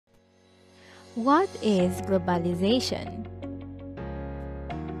What is globalization?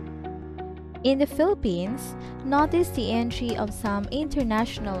 In the Philippines, notice the entry of some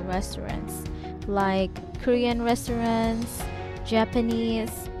international restaurants like Korean restaurants,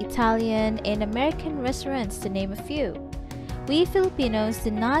 Japanese, Italian, and American restaurants, to name a few. We Filipinos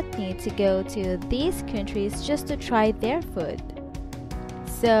do not need to go to these countries just to try their food.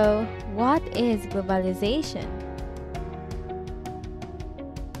 So, what is globalization?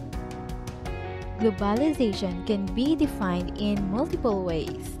 Globalization can be defined in multiple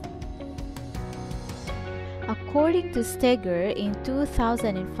ways. According to Steger in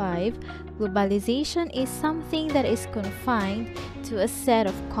 2005, globalization is something that is confined to a set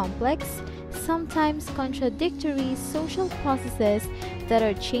of complex, sometimes contradictory social processes that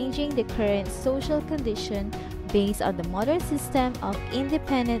are changing the current social condition based on the modern system of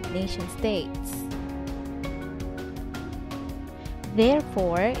independent nation states.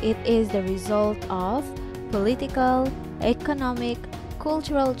 Therefore, it is the result of political, economic,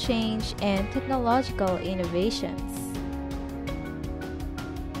 cultural change, and technological innovations.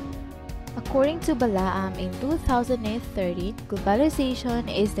 According to Balaam in 2013, globalization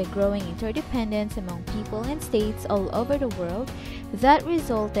is the growing interdependence among people and states all over the world that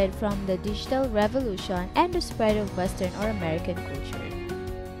resulted from the digital revolution and the spread of Western or American culture.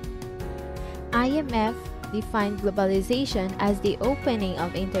 IMF defined globalization as the opening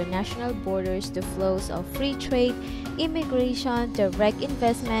of international borders to flows of free trade, immigration, direct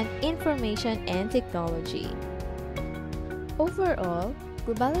investment, information, and technology. Overall,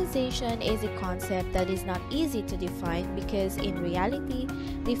 globalization is a concept that is not easy to define because in reality,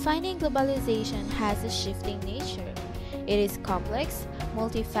 defining globalization has a shifting nature. It is complex,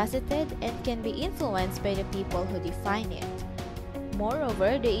 multifaceted, and can be influenced by the people who define it.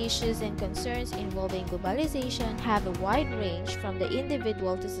 Moreover, the issues and concerns involving globalization have a wide range from the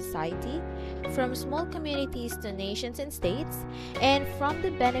individual to society, from small communities to nations and states, and from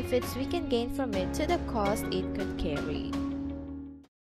the benefits we can gain from it to the cost it could carry.